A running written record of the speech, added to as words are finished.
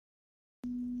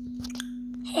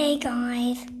Hey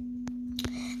guys,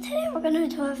 today we're going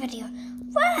to do a video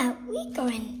where we're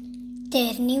going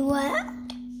Disney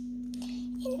World,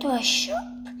 into a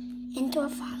shop, into a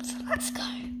farm, so let's go.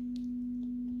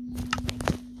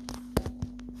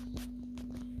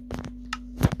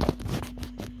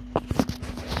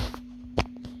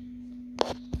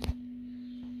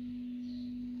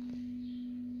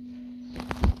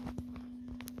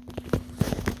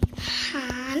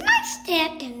 Nice day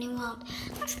at Disney World.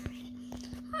 Let's go.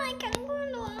 I can go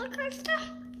on the roller coaster.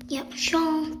 Yep,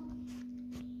 sure.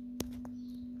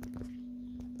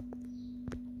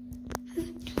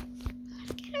 Let's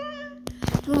get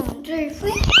on. 1, 2,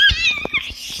 3.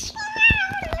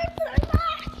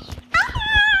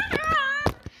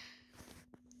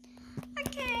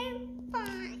 Okay,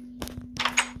 bye.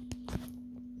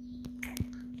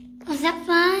 Was that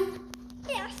fun?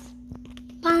 Yes.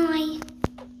 Bye.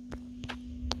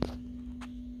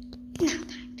 Now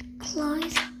time to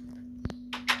close.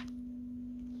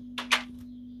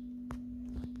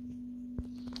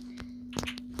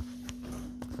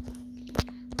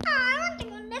 I want to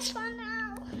go on this one now.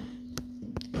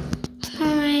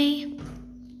 Hi.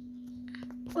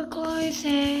 We're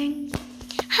closing.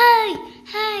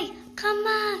 Hey, come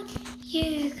back.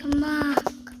 You come back.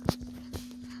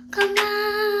 Come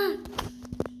back.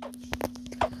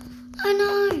 Oh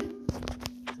no.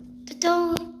 The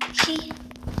door, she...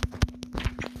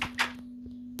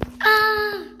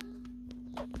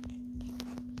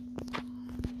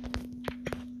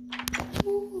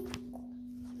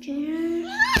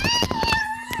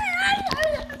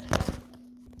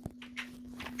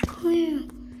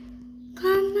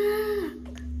 Come back.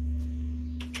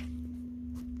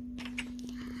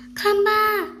 Come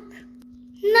back.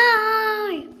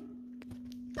 No.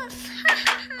 Let's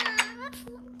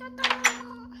lock the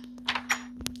door.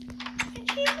 And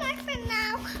she's laughing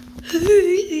now.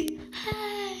 Hey.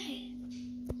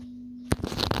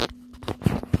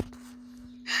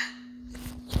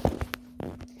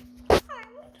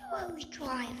 I was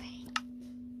driving.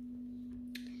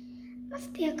 Must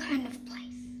be a kind of place.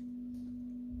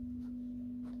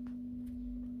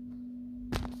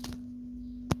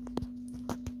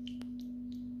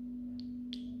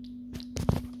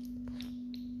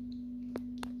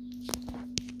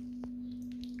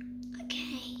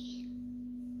 Okay.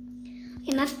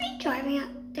 You must be driving at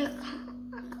the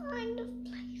kind of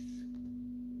place.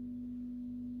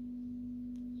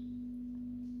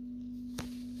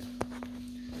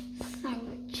 So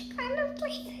which kind of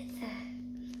place is it?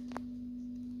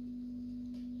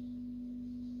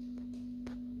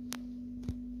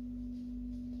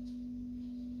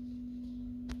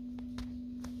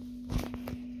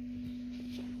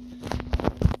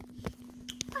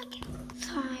 Okay,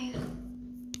 so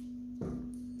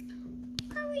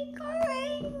where are we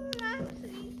going?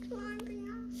 Nancy driving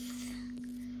us.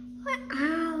 Where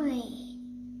are we?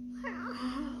 Where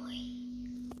are we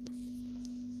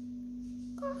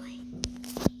going?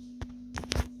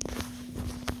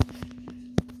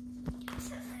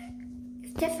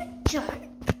 It's different joke.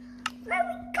 Where are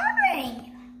we going?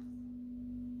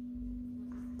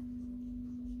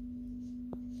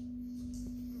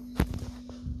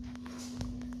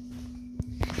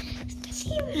 Is this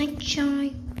even a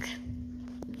joke?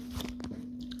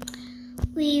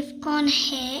 We've gone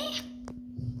here.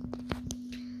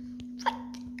 What?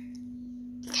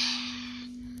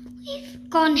 We've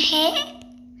gone here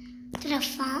to the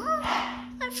farm.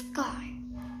 Let's go.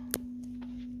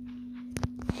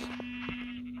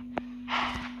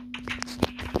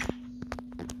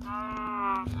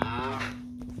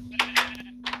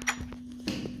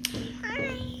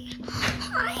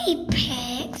 Hi,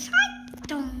 pigs. Hi,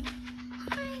 don't.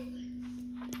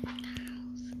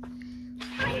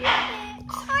 Hi, rabbits.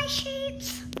 Hi, sheep.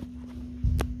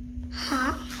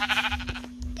 Huh?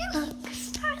 They look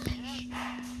stylish.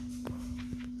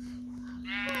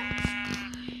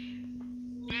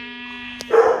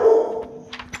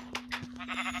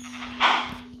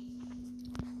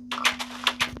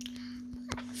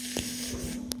 Let's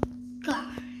go.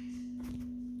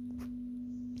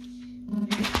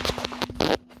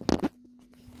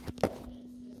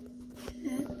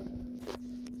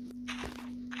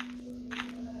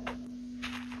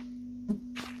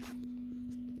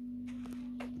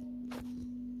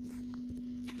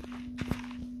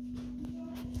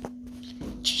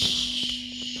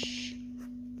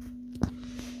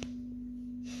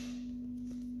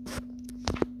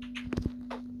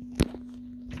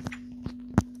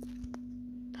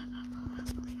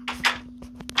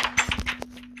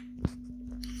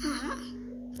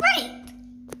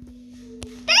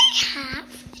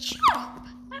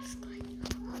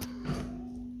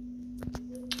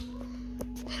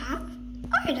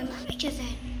 at the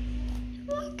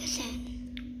magazine.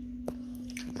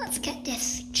 Let's get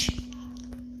this.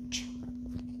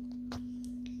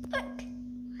 Look.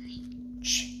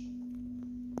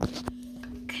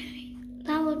 Okay,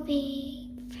 that would be.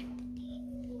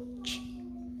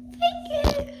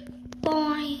 Thank you.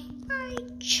 Bye.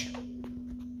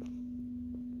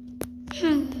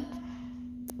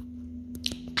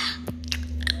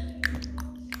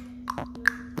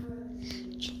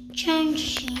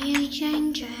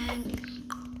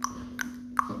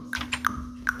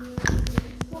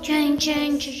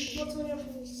 Change. What's on your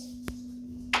face?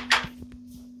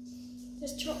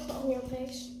 There's chocolate on your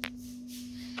face.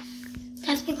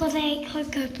 That's because I ate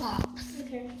Cocoa Pops.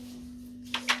 Okay.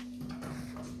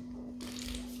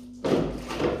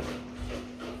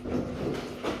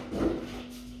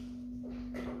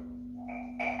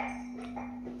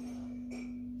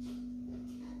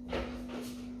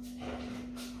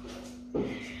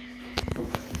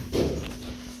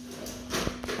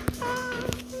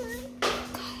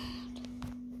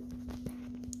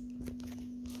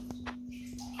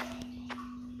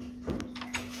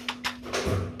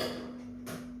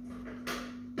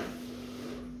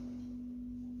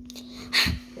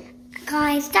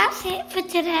 Guys, that's it for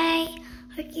today.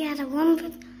 Hope you had a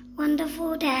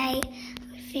wonderful day.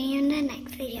 We'll see you in the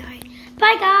next video.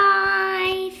 Bye,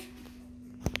 guys.